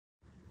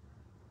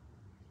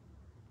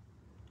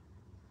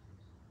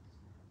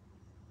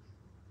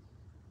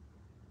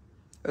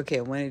Okay,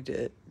 I wanted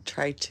to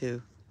try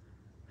to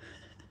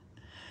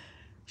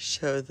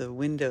show the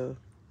window,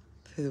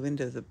 through the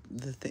window,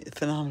 the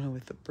phenomenon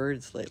with the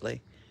birds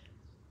lately.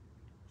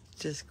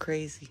 Just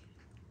crazy.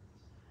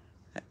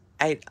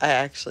 I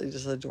actually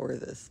just adore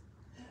this.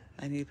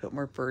 I need to put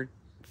more bird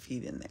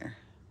feed in there.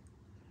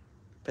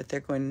 But they're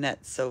going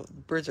nuts. So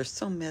birds are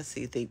so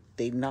messy.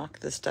 They knock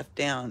the stuff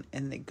down,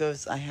 and it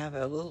goes. I have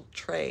a little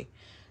tray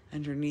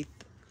underneath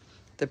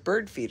the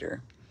bird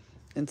feeder,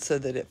 and so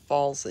that it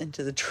falls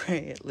into the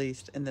tray at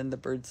least, and then the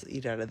birds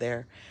eat out of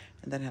there.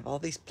 And then I have all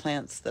these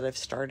plants that I've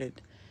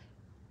started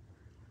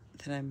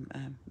that I'm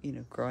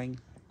growing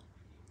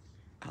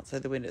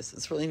outside the windows.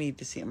 It's really neat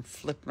to see them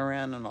flipping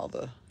around on all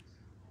the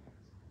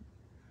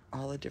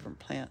different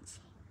plants.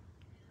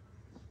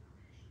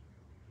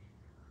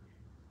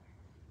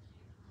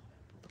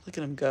 But look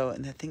at them go,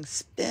 and that thing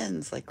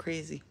spins like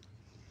crazy.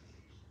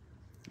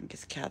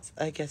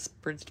 I guess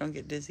birds don't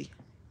get dizzy.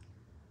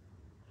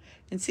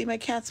 And see, my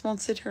cats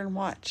won't sit here and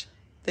watch.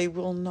 They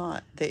will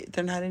not.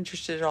 They're not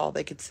interested at all.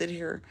 They could sit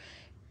here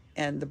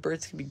and the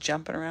birds could be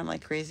jumping around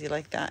like crazy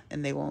like that,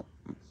 and they won't.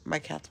 My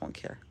cats won't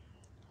care.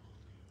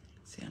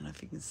 See, I don't know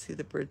if you can see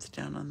the birds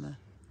down on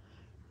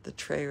the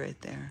tray right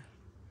there.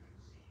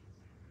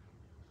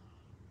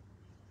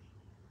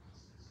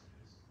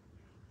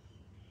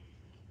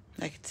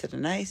 I could sit in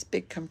a nice,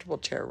 big, comfortable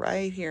chair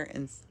right here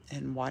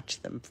and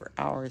watch them for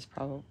hours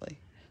probably.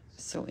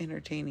 So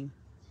entertaining.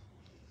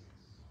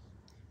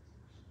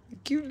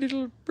 Cute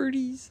little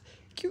birdies.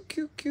 Cute,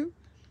 cute, cute.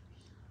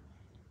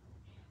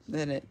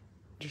 Then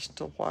there's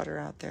still water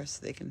out there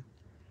so they can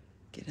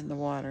get in the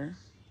water.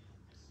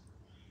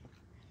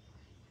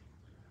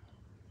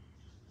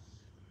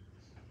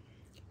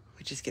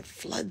 We just get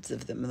floods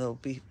of them, and they'll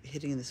be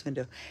hitting this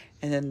window.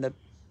 And then the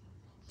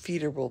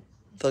feeder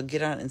they'll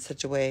get on it in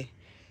such a way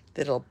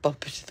that it'll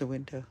bump into the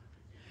window.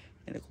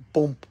 And it'll go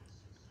boom.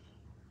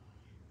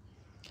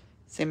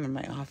 Same in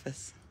my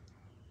office.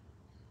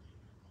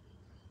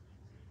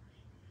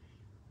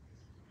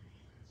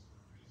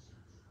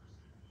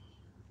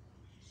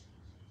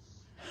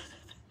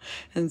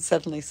 And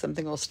suddenly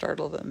something will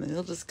startle them, and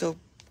they'll just go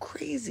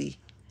crazy.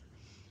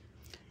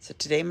 So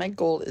today my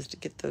goal is to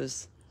get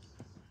those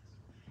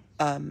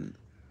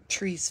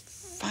trees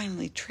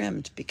finally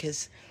trimmed,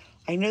 because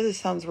I know this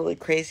sounds really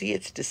crazy.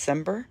 It's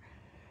December,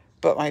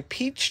 but my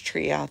peach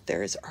tree out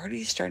there is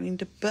already starting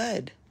to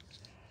bud.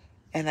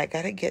 And I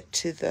got to get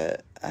to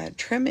the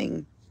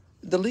trimming.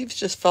 The leaves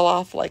just fell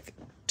off like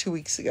 2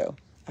 weeks ago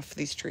off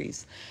these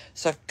trees.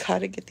 So I've got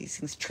to get these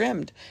things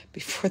trimmed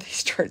before they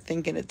start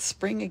thinking it's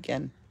spring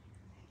again.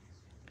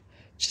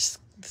 Just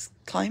this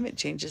climate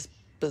change is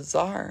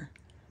bizarre.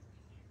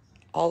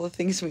 All the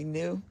things we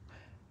knew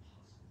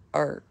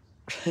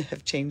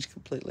have changed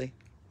completely.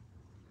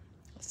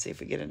 Let's see if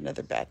we get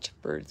another batch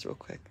of birds real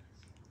quick.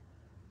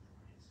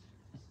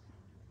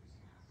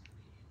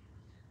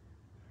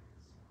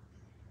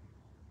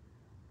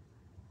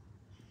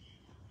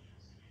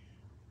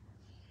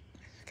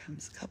 Here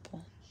comes a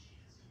couple.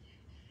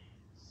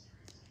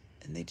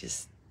 And they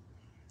just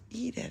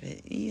eat at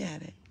it, eat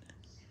at it.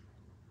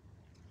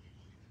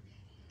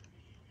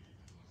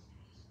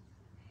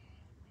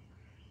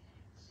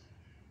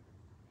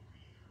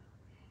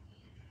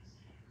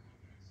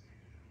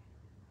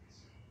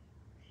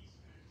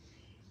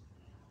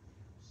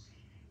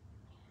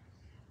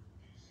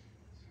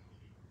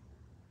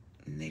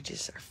 And they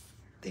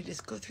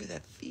just go through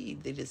that feed.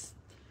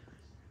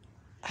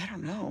 I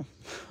don't know.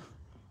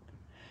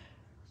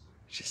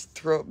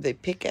 They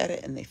pick at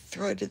it and they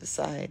throw it to the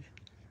side.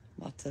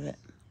 Lots of it.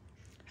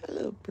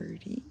 Hello,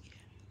 birdie.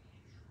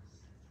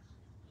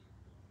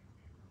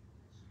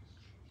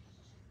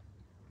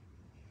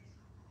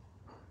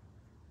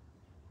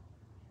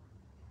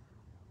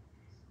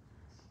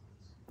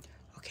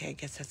 Okay, I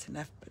guess that's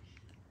enough, but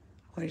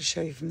I wanted to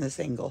show you from this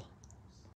angle.